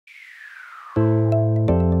The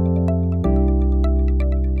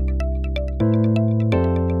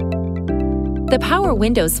power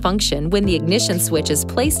windows function when the ignition switch is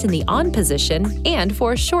placed in the on position and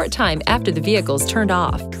for a short time after the vehicle is turned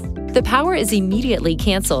off. The power is immediately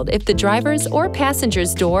canceled if the driver's or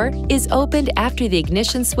passenger's door is opened after the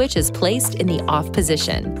ignition switch is placed in the off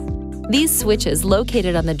position. These switches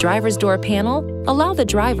located on the driver's door panel allow the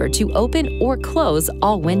driver to open or close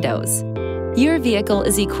all windows. Your vehicle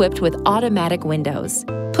is equipped with automatic windows.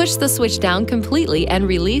 Push the switch down completely and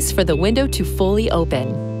release for the window to fully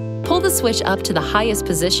open. Pull the switch up to the highest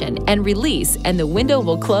position and release, and the window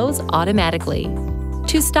will close automatically.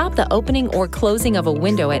 To stop the opening or closing of a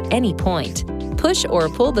window at any point, push or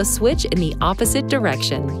pull the switch in the opposite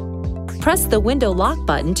direction. Press the window lock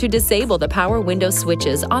button to disable the power window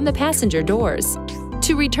switches on the passenger doors.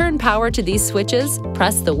 To return power to these switches,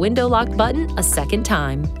 press the window lock button a second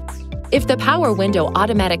time. If the power window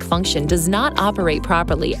automatic function does not operate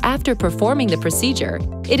properly after performing the procedure,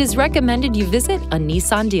 it is recommended you visit a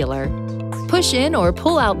Nissan dealer. Push in or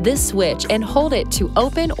pull out this switch and hold it to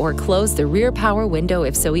open or close the rear power window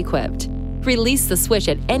if so equipped. Release the switch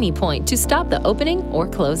at any point to stop the opening or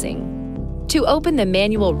closing. To open the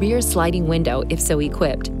manual rear sliding window if so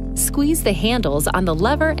equipped, squeeze the handles on the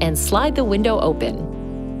lever and slide the window open.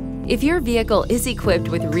 If your vehicle is equipped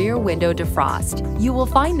with rear window defrost, you will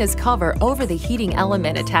find this cover over the heating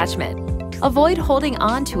element attachment. Avoid holding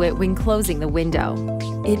on to it when closing the window.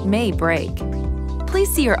 It may break. Please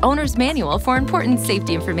see your owner's manual for important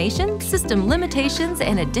safety information, system limitations,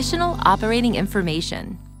 and additional operating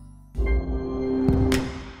information.